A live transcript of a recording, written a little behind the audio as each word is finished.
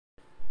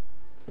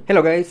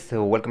Hello guys,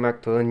 so welcome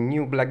back to a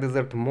new Black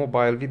Desert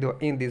mobile video.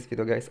 In this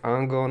video guys,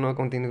 I'm gonna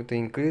continue to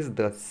increase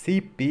the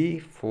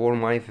CP for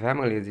my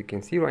family. As you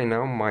can see right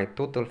now, my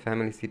total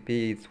family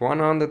CP is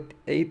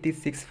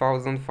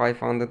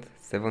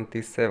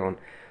 186,577.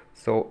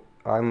 So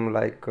I'm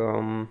like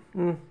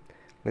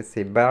let's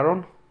say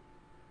Baron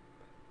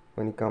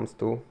when it comes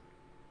to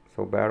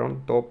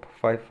Baron top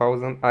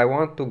 5,000. I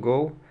want to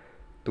go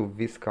to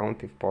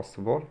Viscount if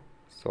possible,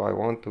 so I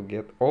want to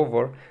get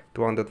over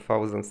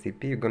 200,000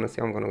 CP. You're gonna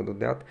see I'm gonna do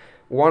that.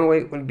 One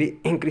way will be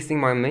increasing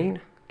my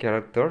main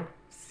character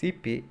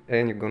CP,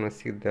 and you're gonna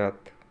see that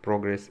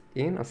progress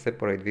in a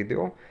separate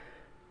video.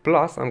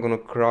 Plus I'm gonna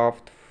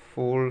craft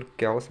full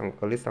chaos,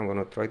 at least I'm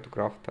gonna try to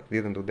craft, I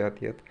didn't do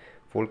that yet,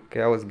 full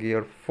chaos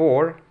gear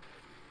for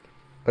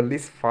at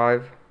least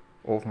 5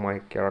 of my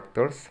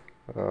characters,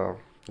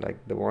 like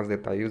the ones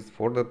that I used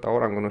for the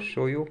tower. I'm gonna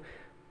show you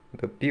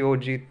the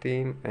POG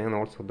team and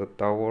also the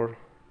tower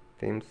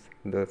teams,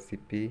 the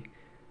CP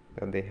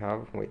that they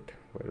have. Wait,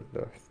 where's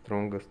the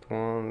strongest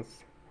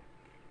ones?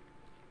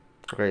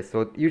 Okay,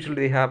 so usually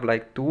they have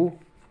like two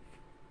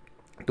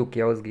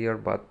chaos gear,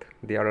 but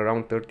they are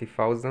around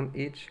 30,000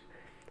 each.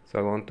 So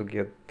I want to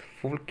get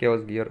full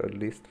chaos gear at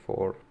least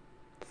for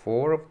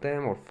 4 of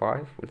them or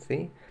 5, we'll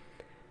see.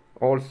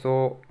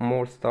 Also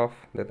more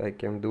stuff that I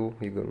can do,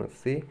 you're gonna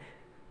see.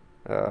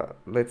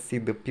 Let's see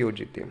the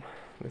POG team.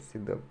 Let's see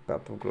the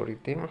Path of Glory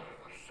team.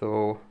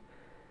 So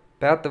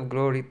Path of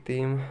Glory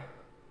team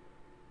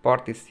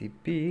party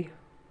CP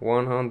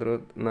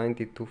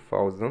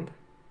 192,000.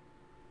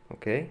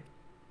 Okay,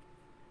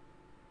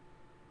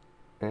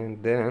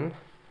 and then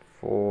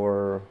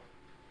for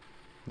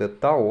the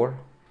tower,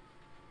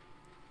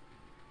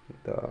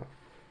 the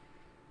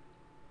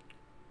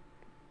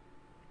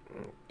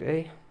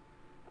okay,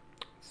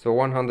 so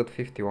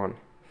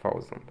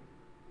 151,000,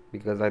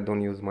 because I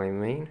don't use my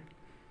main.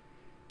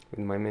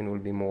 With my main will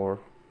be more,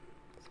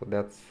 so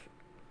that's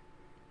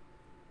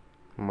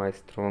my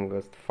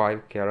strongest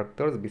 5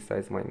 characters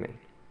besides my main.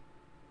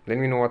 Let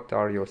me know what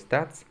are your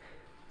stats.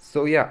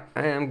 So yeah,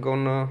 I am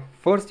gonna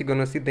first, you're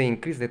gonna see the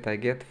increase that I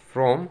get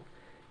from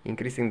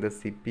increasing the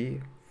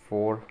CP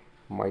for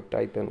my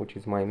Titan, which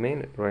is my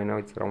main. Right now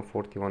it's around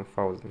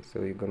 41,000,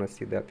 so you're gonna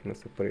see that in a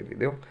separate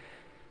video,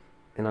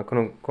 and I'm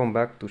gonna come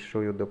back to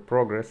show you the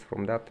progress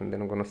from that, and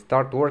then I'm gonna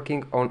start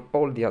working on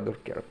all the other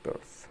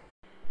characters.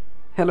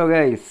 Hello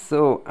guys,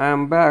 so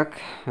I'm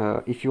back.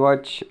 If you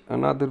watch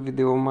another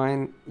video of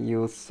mine,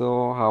 you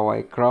saw how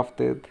I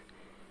crafted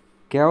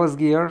chaos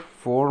gear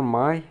for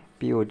my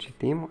POG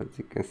team. As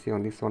you can see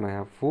on this one, I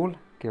have full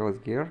chaos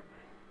gear,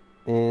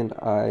 and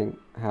I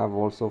have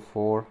also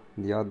for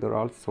the other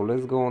alts. So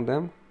let's go on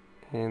them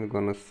and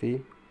gonna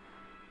see.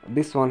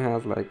 This one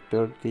has like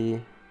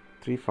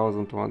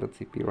 33,200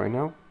 CP right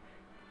now.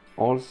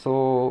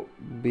 Also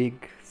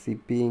big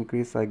CP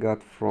increase I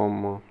got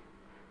from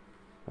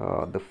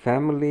the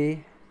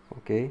family.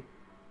 Okay,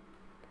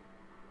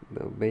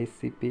 the base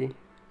CP,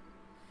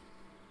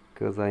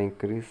 because I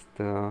increased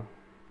the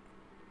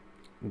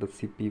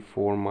CP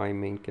for my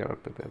main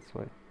character, that's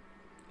why.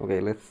 Okay,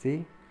 let's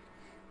see.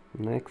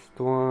 Next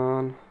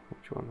one,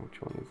 which one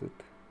is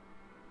it?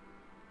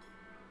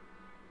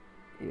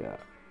 Yeah,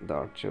 the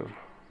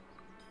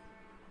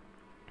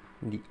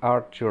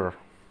archer.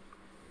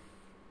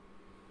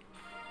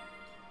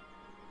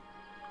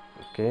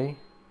 Okay,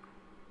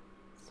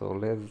 so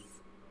let's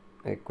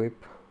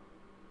equip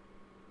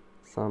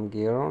some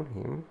gear on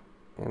him,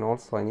 and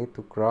also I need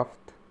to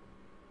craft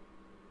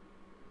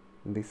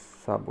this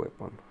sub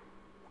weapon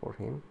for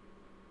him.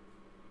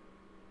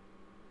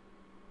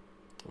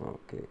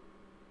 Okay,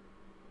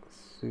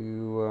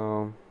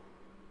 so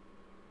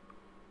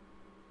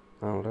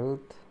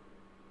unload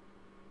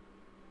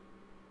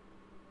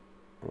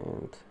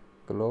and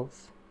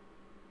gloves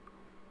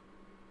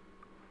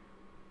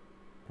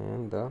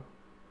and the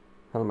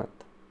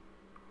helmet.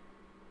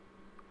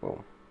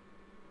 Boom.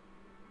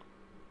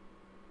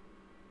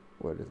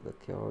 Where is the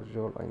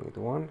casual? I need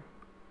one,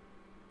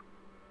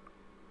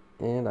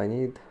 and I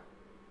need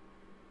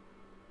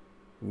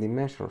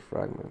dimension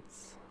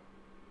fragments.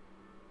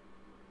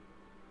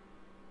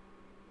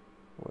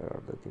 Where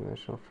are the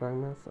dimension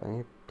fragments? I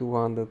need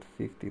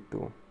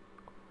 252.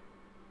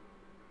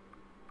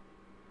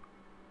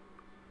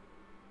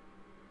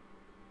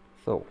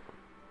 So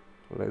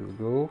let's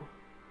go.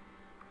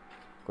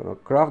 Gonna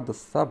craft the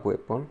sub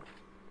weapon,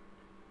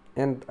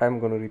 and I'm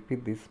gonna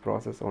repeat this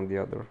process on the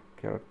other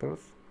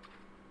characters.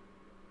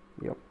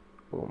 Yep,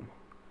 boom,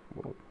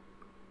 boom,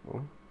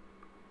 boom,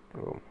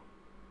 boom.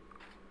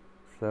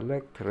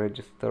 Select,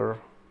 register,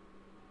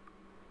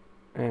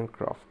 and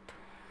craft.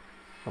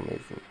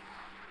 Amazing,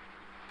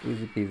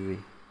 easy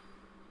peasy.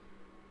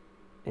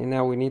 And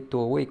now we need to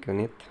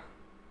awaken it.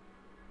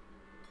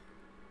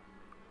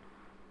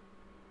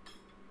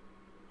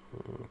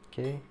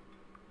 Okay,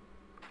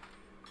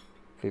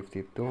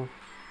 52,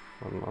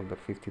 another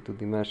 52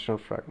 dimension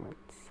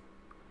fragments.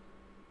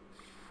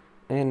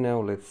 And now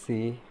let's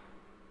see.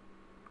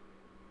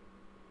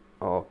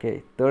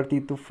 Okay,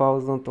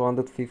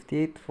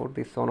 32,258 for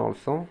this one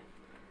also.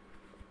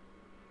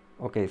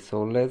 Okay,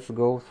 so let's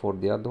go for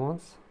the other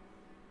ones.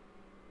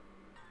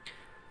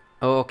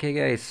 Okay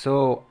guys,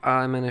 so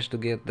I managed to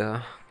get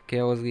the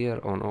chaos gear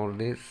on all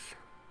this.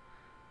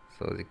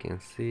 So as you can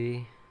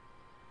see,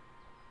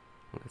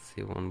 let's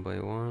see one by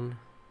one.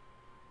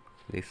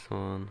 This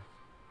one,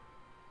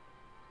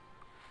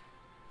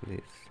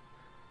 this.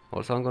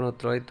 Also I'm gonna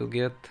try to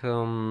get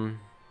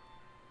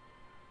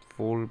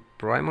full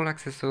primal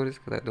accessories,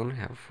 because I don't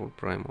have full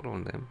primal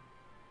on them.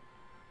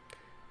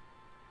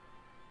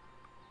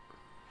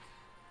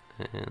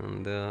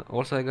 And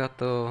also I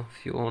got a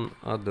few on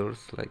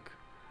others, like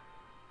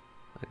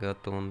I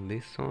got on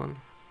this one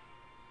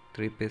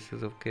 3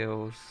 pieces of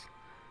chaos.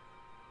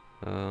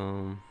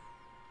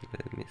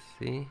 Let me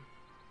see,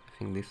 I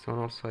think this one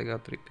also I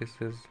got 3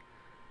 pieces.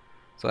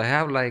 So I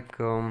have like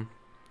 5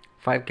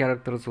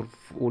 characters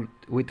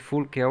with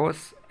full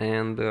chaos,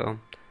 and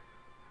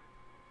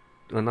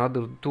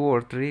another 2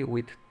 or 3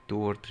 with 2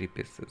 or 3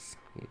 pieces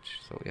each.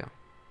 So yeah,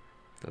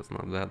 that's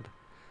not bad.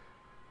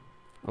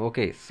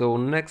 Okay, so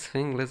next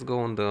thing, let's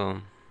go on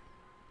the,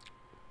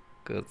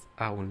 because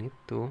I will need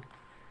to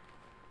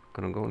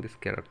gonna go on this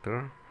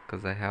character,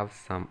 because I have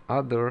some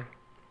other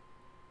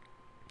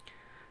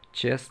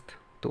chest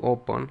to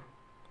open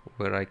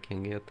where I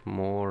can get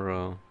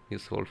more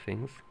useful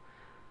things,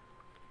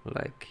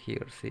 like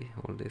here, see,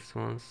 all these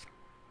ones,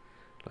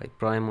 like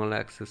primal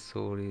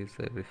accessories,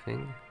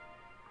 everything.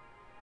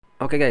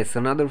 Okay guys,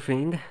 another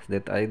thing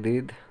that I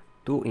did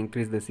to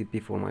increase the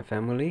CP for my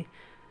family,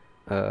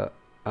 uh,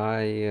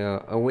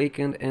 I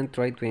awakened and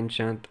tried to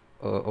enchant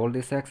all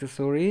these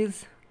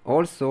accessories.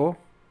 Also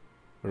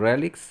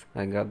relics,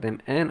 I got them,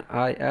 and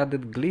I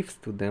added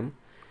glyphs to them,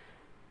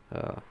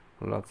 uh,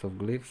 lots of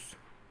glyphs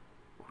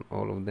on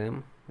all of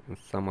them, and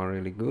some are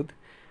really good.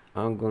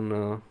 I'm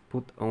gonna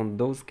put on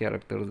those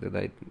characters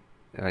that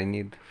I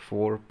need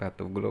for Path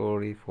of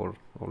Glory, for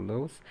all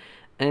those.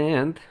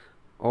 And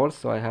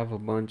also I have a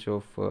bunch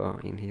of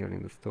in here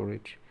in the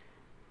storage,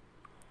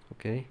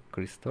 okay,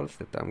 crystals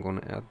that I'm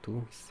gonna add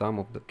to some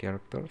of the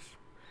characters.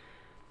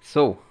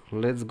 So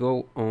let's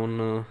go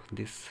on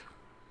this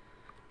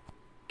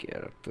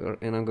character,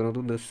 and I'm gonna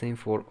do the same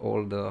for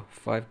all the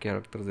 5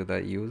 characters that I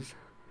use.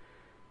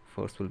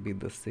 First will be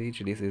the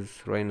Sage. This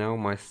is right now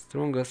my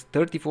strongest,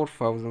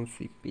 34,000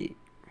 CP.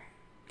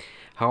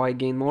 How I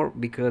gain more?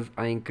 Because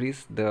I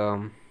increased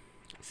the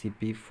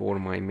CP for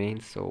my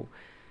main, so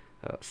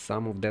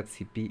some of that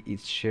CP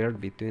is shared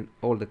between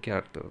all the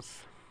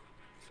characters.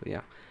 So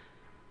yeah,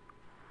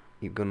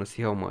 you're gonna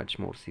see how much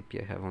more CP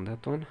I have on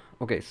that one.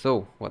 Okay,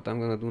 so what I'm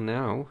gonna do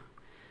now,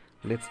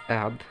 let's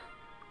add,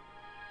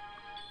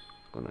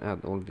 gonna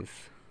add all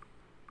this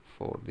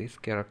for this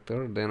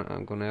character, then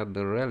I'm gonna add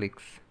the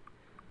relics,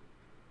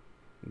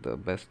 the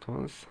best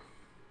ones,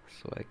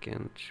 so I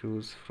can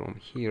choose from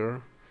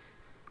here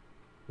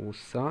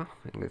USA,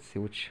 and let's see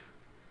which.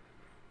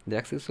 The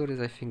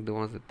accessories, I think the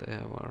ones that I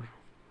have are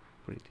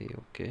pretty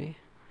okay.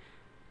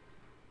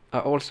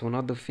 Also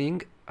another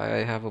thing,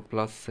 I have a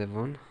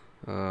 +7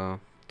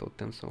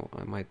 totem, so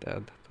I might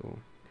add to,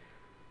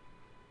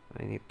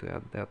 I need to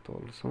add that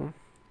also.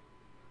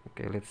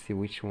 Okay, let's see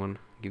which one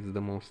gives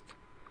the most.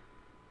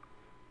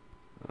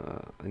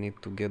 I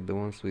need to get the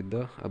ones with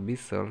the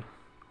abyssal.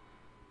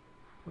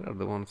 Where are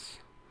the ones?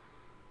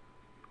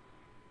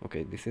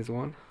 Okay, this is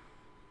one,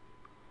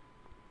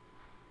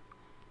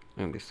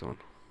 and this one.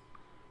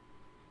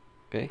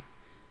 Okay,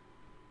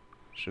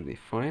 should be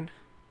fine.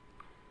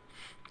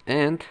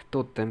 And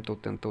totem,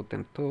 totem,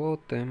 totem,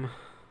 totem.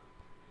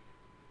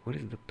 Where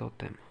is the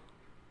totem?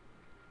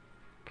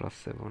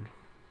 +7.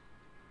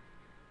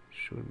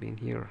 Should be in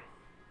here.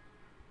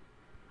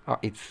 Ah,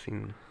 it's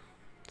in,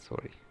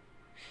 sorry,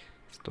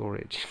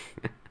 storage.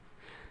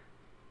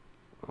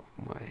 Oh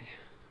my.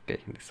 Okay,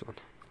 this one.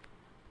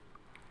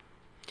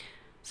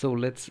 So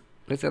let's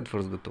add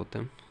first the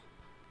totem.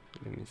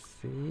 Let me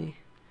see.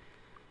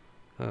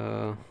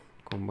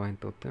 Combine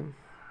totem.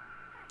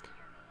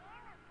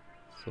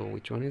 So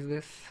which one is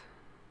this?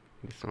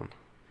 This one.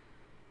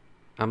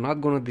 I'm not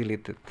gonna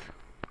delete it,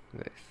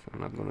 guys. I'm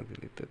not gonna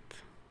delete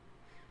it.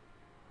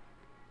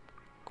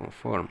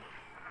 Confirm.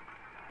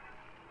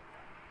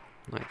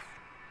 Nice.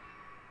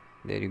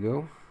 There you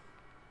go.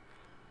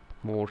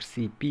 More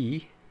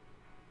CP.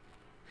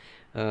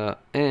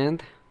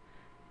 And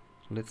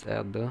let's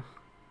add the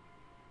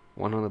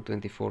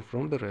 124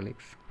 from the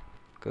relics,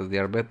 because they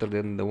are better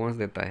than the ones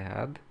that I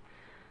had.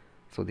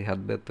 So they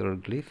had better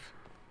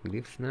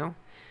glyphs now.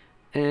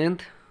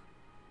 And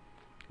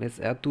let's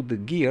add to the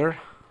gear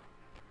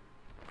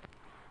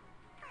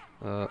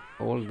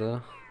all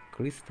the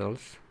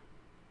crystals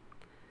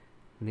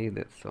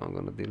needed. So I'm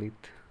gonna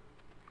delete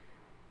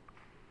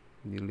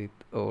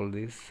all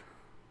this.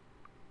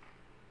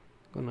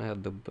 Gonna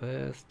add the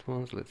best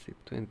ones. Let's see,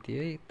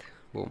 28.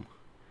 Boom.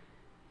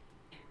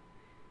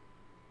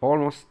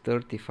 Almost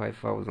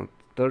 35,000,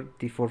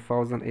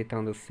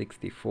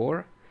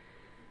 34,864.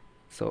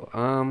 So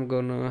I'm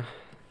gonna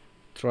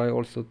try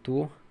also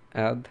to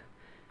add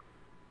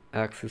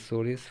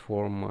accessories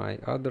for my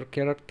other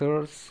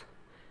characters.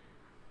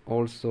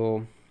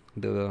 Also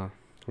the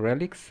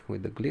relics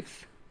with the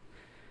glyphs,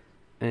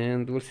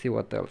 and we'll see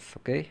what else.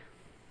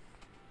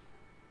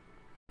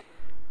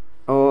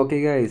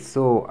 Okay guys,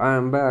 so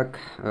I'm back,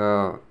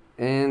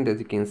 and as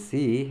you can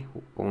see,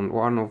 on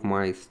one of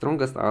my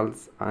strongest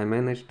alts I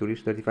managed to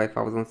reach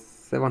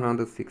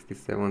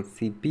 35,767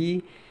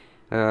 CP.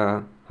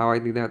 How I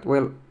did that?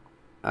 Well,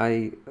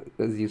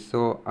 as you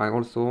saw, I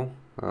also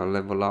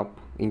level up,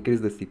 increase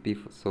the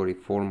CP, sorry,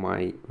 for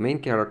my main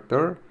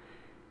character,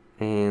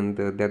 and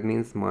that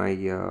means my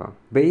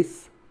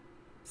base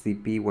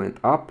CP went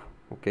up.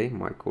 Okay,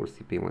 my core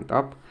CP went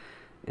up.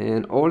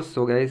 And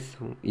also guys,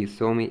 you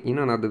saw me in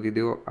another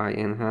video, I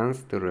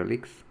enhanced the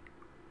relics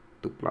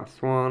to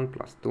 +1,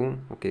 +2.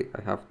 Okay,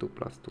 I have 2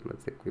 +2,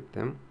 let's equip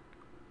them.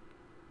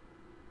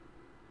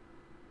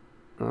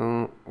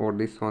 Or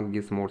this one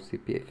gives more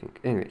CP, I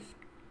think. Anyways,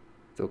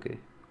 it's okay.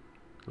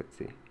 Let's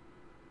see.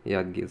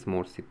 Yeah, it gives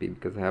more CP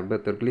because I have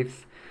better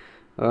glyphs.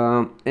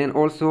 And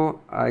also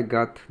I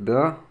got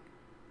the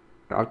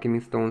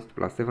alchemy stones to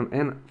 +7,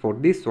 and for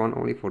this one,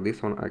 only for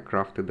this one, I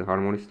crafted the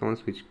harmony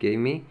stones, which gave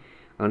me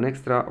an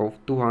extra of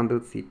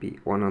 200 CP,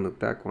 100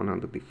 attack,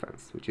 100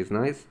 defense, which is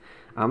nice.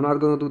 I'm not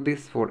gonna do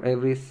this for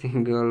every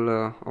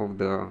single of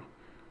the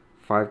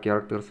 5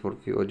 characters for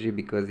POG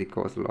because it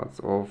costs lots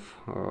of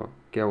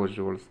chaos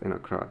jewels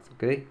and crowds.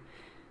 Okay,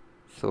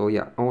 so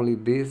yeah, only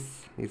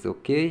this is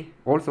okay.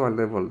 Also I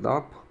leveled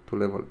up to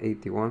level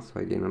 81, so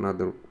I gain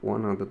another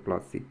 100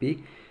 plus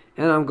CP,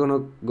 and I'm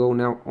gonna go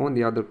now on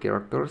the other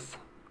characters,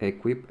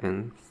 equip,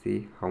 and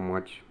see how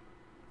much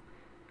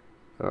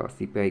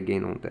CP I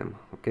gain on them.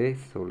 Okay,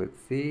 so let's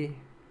see.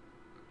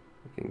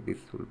 I think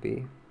this will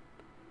be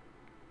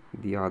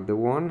the other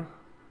one.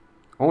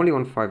 Only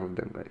on 5 of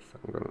them, guys.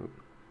 I'm gonna,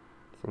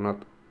 so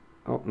not,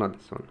 oh, not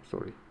this one,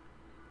 sorry,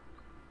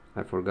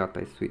 I forgot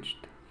I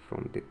switched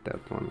from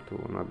that one to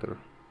another.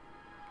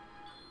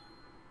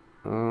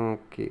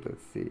 Okay,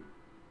 let's see.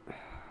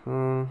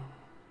 Okay,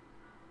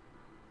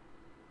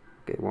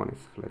 one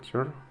is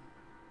Fletcher.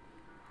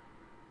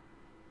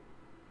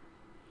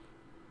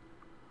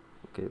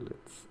 Okay,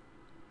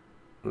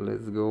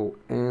 let's go.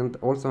 And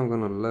also I'm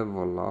gonna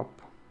level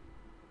up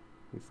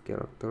this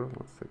character.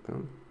 1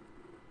 second.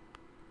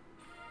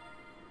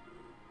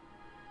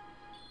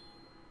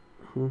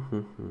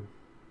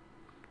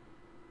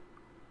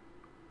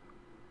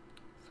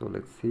 So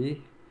let's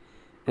see.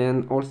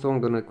 And also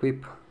I'm gonna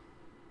equip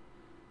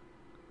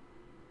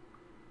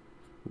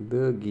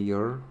the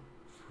gear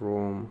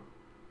from,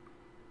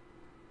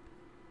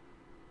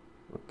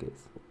 okay,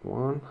 so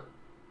 1,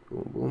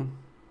 boom boom,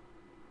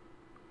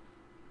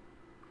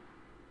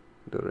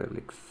 the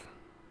relics.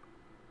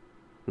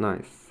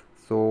 Nice.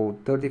 So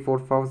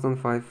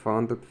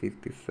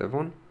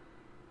 34,557,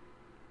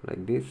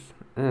 like this.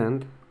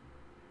 And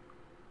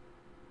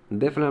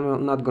definitely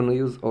I'm not gonna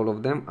use all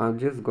of them. I'm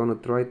just gonna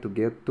try to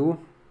get to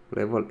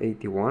level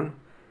 81.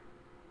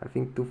 I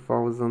think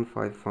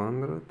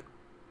 2,500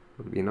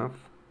 would be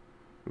enough.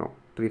 No,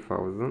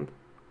 3,000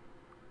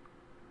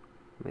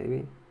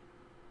 maybe.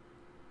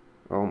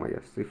 Oh my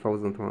gosh,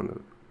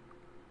 3,200.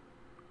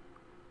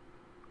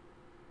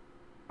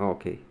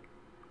 Okay,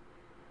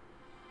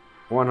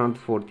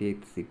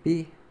 148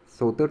 CP,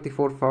 so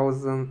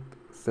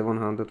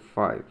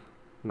 34,705.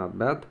 Not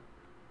bad.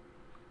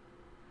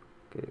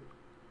 Okay,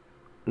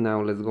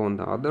 now let's go on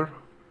the other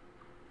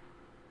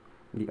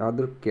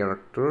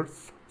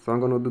characters. So I'm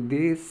gonna do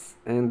this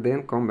and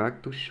then come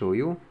back to show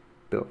you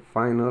the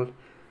final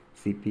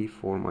CP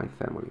for my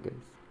family, guys.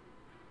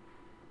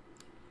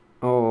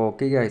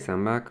 Okay guys,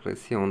 I'm back.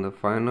 Let's see on the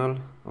final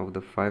of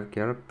the 5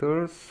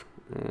 characters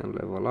and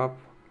level up.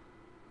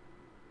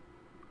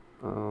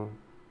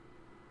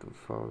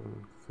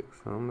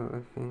 2,600,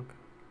 I think.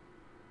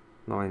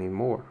 No, I need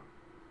more.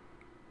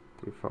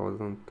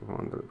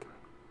 3,200.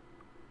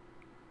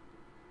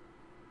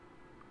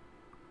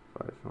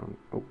 500.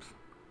 Oops.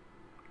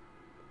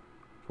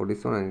 For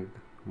this one I need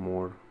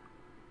more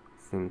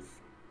sims.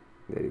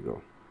 There you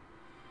go.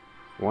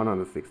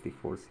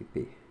 164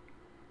 CP.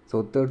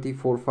 So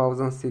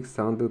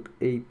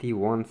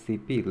 34,681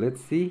 CP.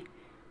 Let's see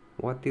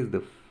what is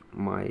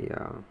my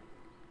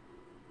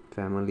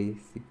family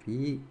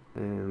CP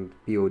and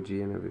POG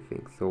and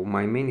everything. So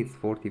my main is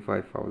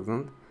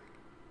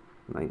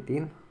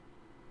 45,019,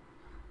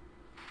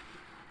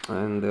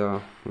 and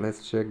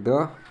let's check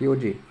the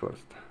POG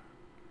first.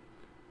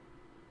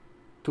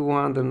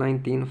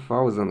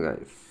 219,000,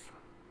 guys,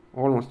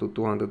 almost to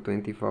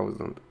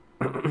 220,000.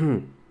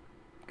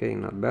 Okay,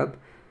 not bad.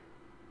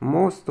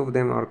 Most of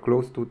them are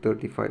close to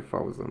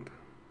 35,000.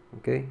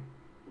 Okay,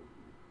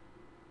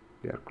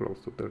 they are close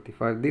to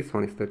 35. This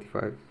one is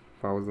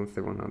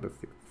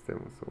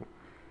 35,767, so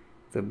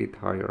it's a bit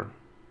higher.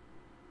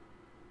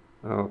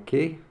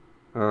 Okay,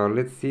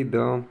 let's see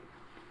the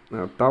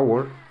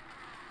tower.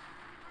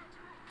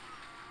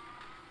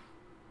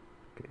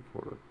 Okay,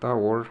 for the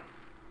tower,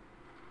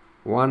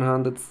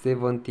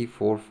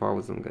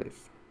 174,000,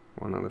 guys,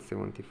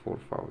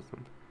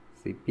 174,000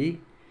 CP.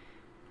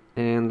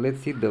 And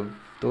let's see the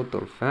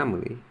total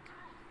family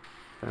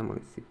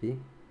CP.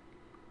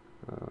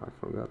 I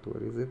forgot,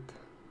 where is it?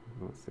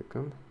 1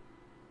 second.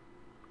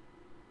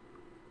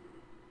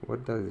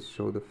 What does it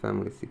show the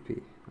family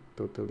CP?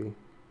 Totally.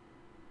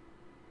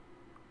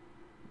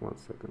 1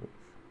 second.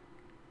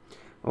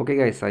 Okay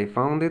guys, I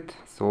found it.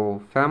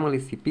 So family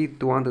CP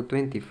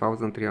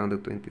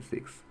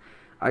 220,326.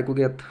 I could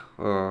get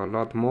a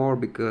lot more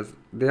because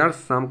there are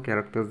some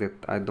characters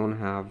that I don't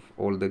have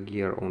all the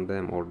gear on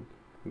them, or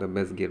the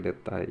best gear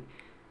that I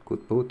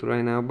could put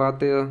right now,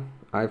 but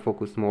I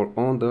focus more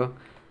on the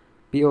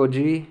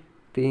POG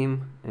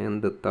team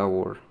and the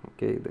tower,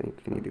 okay, the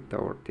Infinity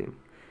Tower team.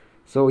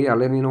 So yeah,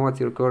 let me know what's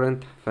your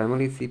current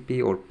family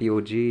CP or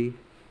POG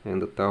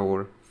and the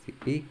tower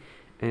CP,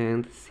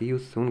 and see you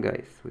soon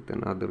guys with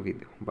another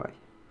video. Bye.